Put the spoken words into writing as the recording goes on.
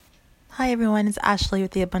Hi everyone, it's Ashley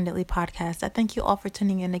with the Abundantly Podcast. I thank you all for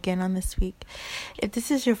tuning in again on this week. If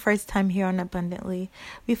this is your first time here on Abundantly,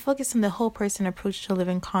 we focus on the whole person approach to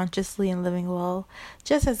living consciously and living well,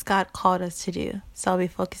 just as God called us to do. So I'll be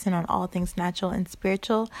focusing on all things natural and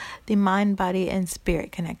spiritual, the mind, body, and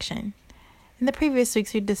spirit connection. In the previous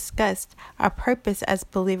weeks, we discussed our purpose as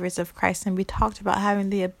believers of Christ, and we talked about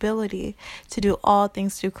having the ability to do all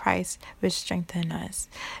things through Christ, which strengthen us.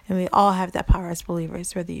 And we all have that power as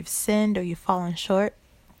believers, whether you've sinned or you've fallen short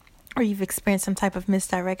or you've experienced some type of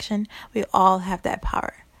misdirection, we all have that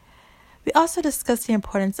power. We also discussed the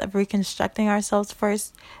importance of reconstructing ourselves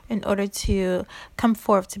first in order to come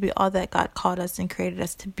forth to be all that God called us and created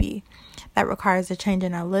us to be. That requires a change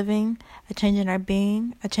in our living, a change in our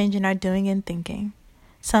being, a change in our doing and thinking.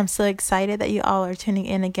 So I'm so excited that you all are tuning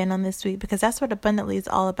in again on this week because that's what Abundantly is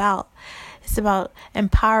all about. It's about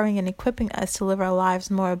empowering and equipping us to live our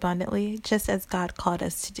lives more abundantly, just as God called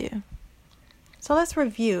us to do. So let's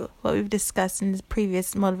review what we've discussed in the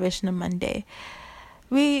previous Motivational Monday.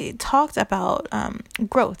 We talked about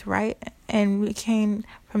growth, right? And we came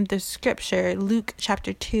from the scripture, Luke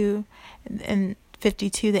chapter 2 and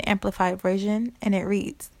 52, the Amplified Version, and it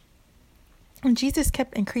reads, "And Jesus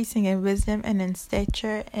kept increasing in wisdom and in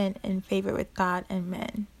stature and in favor with God and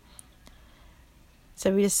men."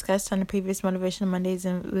 So we discussed on the previous Motivational Mondays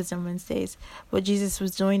and Wisdom Wednesdays what Jesus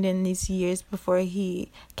was doing in these years before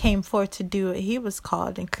he came forth to do what he was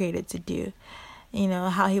called and created to do. You know,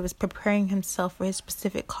 how he was preparing himself for his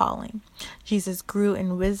specific calling. Jesus grew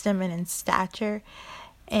in wisdom and in stature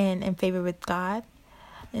and in favor with God.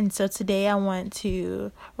 And so today I want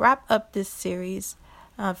to wrap up this series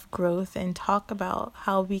of growth and talk about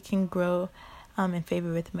how we can grow in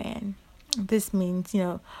favor with man. This means,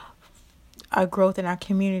 our growth in our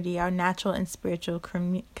community, our natural and spiritual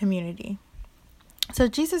community. So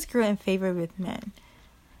Jesus grew in favor with men.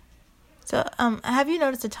 So have you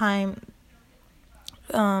noticed a time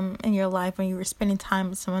in your life when you were spending time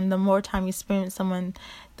with someone, the more time you spend with someone,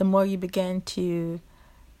 the more you begin to,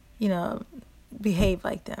 behave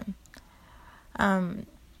like them.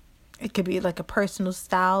 It could be like a personal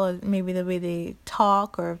style, or maybe the way they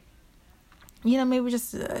talk, or, maybe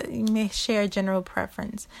just you may share a general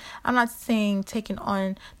preference. I'm not saying taking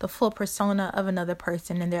on the full persona of another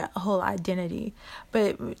person and their whole identity,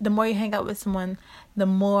 but the more you hang out with someone, the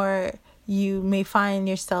more you may find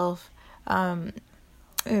yourself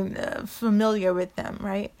familiar with them,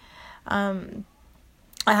 right? I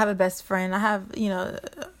have a best friend. I have,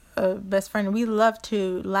 a best friend. We love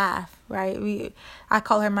to laugh, right? I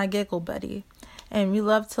call her my giggle buddy. And we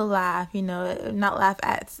love to laugh, not laugh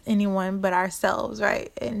at anyone but ourselves,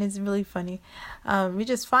 right? And it's really funny. We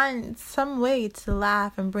just find some way to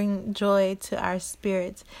laugh and bring joy to our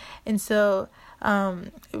spirits. And so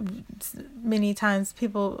many times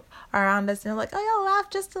people are around us and they're like, "Oh, y'all laugh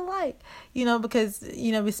just alike," because,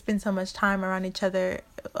 we spend so much time around each other.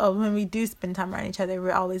 When we do spend time around each other,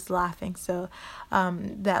 we're always laughing. So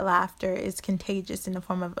that laughter is contagious in the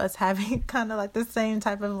form of us having kind of like the same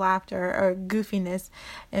type of laughter or goofiness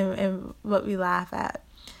in what we laugh at.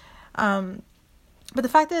 But the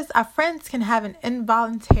fact is, our friends can have an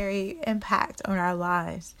involuntary impact on our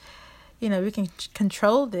lives. We can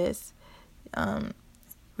control this,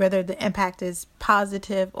 whether the impact is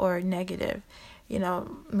positive or negative.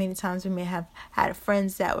 Many times we may have had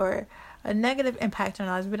friends that were a negative impact on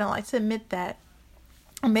us. We don't like to admit that.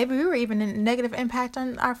 Or maybe we were even a negative impact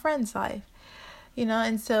on our friend's life.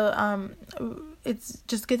 And so it's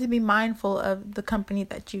just good to be mindful of the company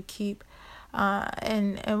that you keep.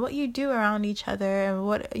 And what you do around each other, and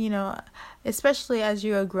what, especially as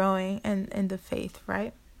you are growing in the faith,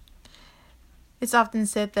 right? It's often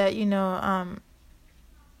said that,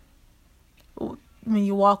 when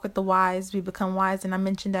you walk with the wise, we become wise. And I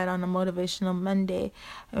mentioned that on a Motivational Monday,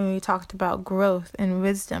 and we talked about growth and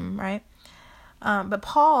wisdom, right? But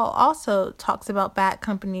Paul also talks about bad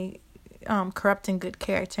company corrupting good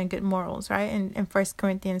character and good morals, right? In 1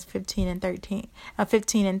 Corinthians 15 and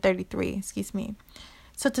 33, excuse me.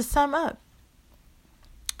 So to sum up,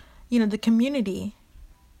 the community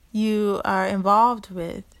you are involved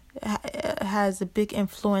with has a big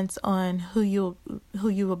influence on who you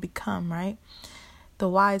will become, right? The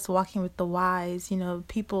wise walking with the wise,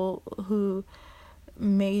 people who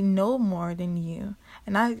may know more than you.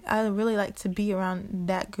 And I really like to be around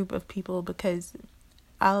that group of people because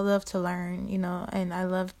I love to learn, and I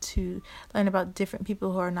love to learn about different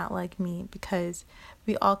people who are not like me, because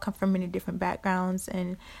we all come from many different backgrounds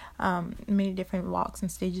and many different walks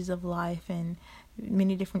and stages of life and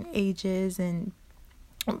many different ages and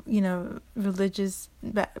religious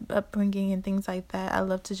upbringing and things like that. I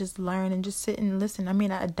love to just learn and just sit and listen. I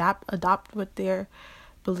mean, I adopt what their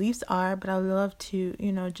beliefs are, but I love to,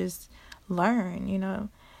 just learn,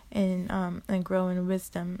 and grow in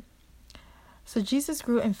wisdom. So Jesus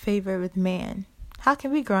grew in favor with man. How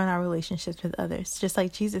can we grow in our relationships with others, just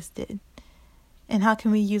like Jesus did? And how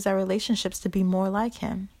can we use our relationships to be more like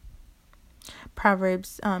him?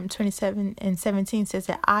 Proverbs 27:17 says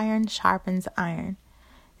that iron sharpens iron.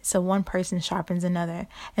 So one person sharpens another,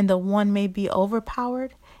 and though one may be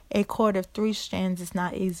overpowered, a cord of 3 strands is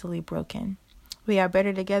not easily broken. We are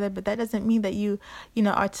better together, but that doesn't mean that you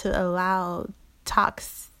are to allow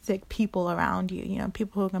toxic people around you,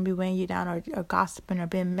 people who are going to be weighing you down or gossiping or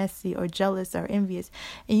being messy or jealous or envious.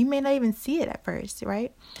 And you may not even see it at first,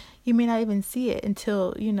 right? You may not even see it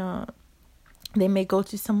until, they may go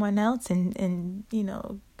to someone else and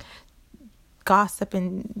gossip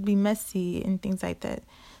and be messy and things like that.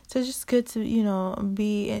 So it's just good to,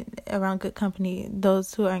 be around good company,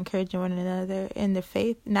 those who are encouraging one another in their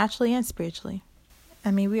faith, naturally and spiritually. I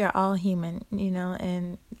mean, we are all human,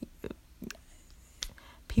 and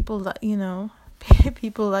people,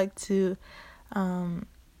 people like to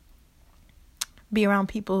be around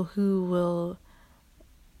people who will,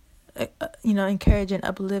 encourage and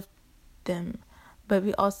uplift them. But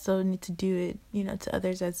we also need to do it, to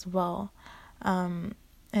others as well, and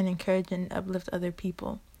encourage and uplift other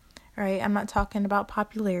people. Right? I'm not talking about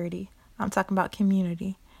popularity. I'm talking about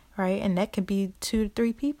community, right? And that could be 2 to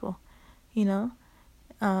 3 people,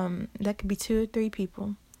 that could be 2 or 3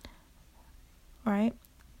 people, right?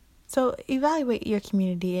 So evaluate your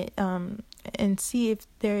community, and see if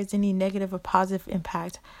there is any negative or positive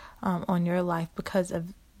impact on your life because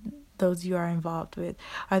of those you are involved with.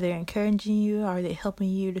 Are they encouraging you? Are they helping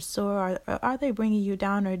you to soar? Or are they bringing you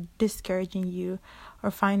down or discouraging you or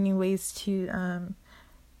finding ways to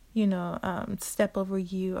step over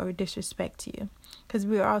you or disrespect you? Because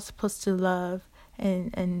we are all supposed to love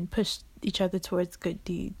and push each other towards good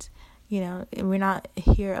deeds. We're not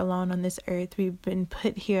here alone on this earth. We've been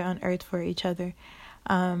put here on earth for each other,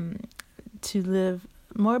 to live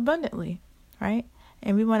more abundantly, right?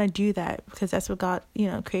 And we want to do that because that's what God,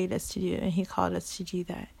 created us to do, and he called us to do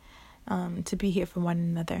that, to be here for one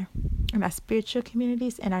another in our spiritual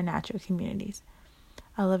communities and our natural communities.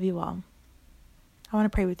 I love you all. I want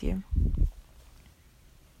to pray with you.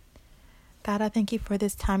 God, I thank you for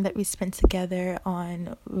this time that we spent together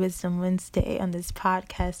on Wisdom Wednesday, on this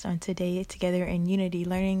podcast, on Today Together in Unity,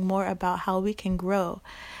 learning more about how we can grow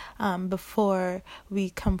before we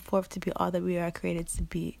come forth to be all that we are created to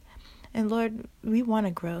be. And Lord, we want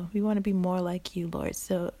to grow. We want to be more like you, Lord.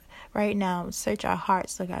 So right now, search our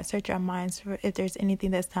hearts, Lord God. Search our minds for if there's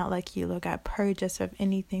anything that's not like you, Lord God. Purge us of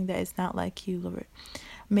anything that is not like you, Lord.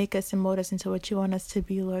 Make us and mold us into what you want us to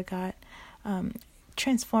be, Lord God.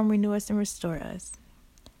 Transform, renew us, and restore us.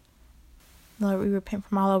 Lord, we repent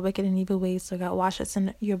from all our wicked and evil ways, Lord God. Wash us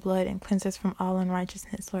in your blood and cleanse us from all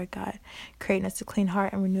unrighteousness, Lord God. Create us a clean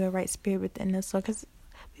heart and renew a right spirit within us, Lord, because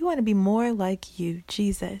we want to be more like you,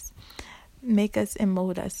 Jesus. Make us and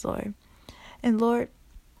mold us, Lord. And Lord,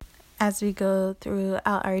 as we go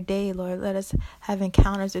throughout our day, Lord, let us have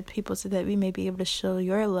encounters with people so that we may be able to show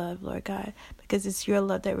your love, Lord God, because it's your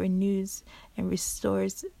love that renews and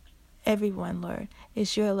restores everyone, Lord.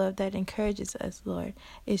 It's your love that encourages us, Lord.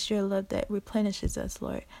 It's your love that replenishes us,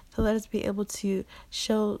 Lord. So let us be able to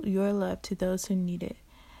show your love to those who need it,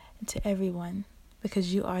 and to everyone,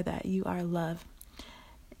 because you are that. You are love.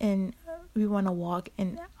 And we want to walk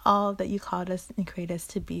in all that you called us and created us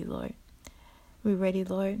to be, Lord. We're ready,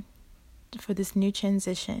 Lord, for this new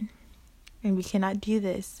transition. And we cannot do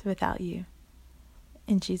this without you.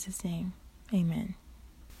 In Jesus' name, amen.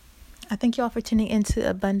 I thank you all for tuning into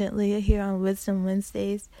Abundantly here on Wisdom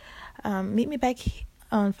Wednesdays. Meet me back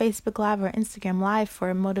on Facebook Live or Instagram Live for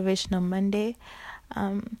a Motivational Monday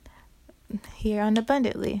here on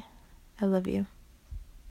Abundantly. I love you.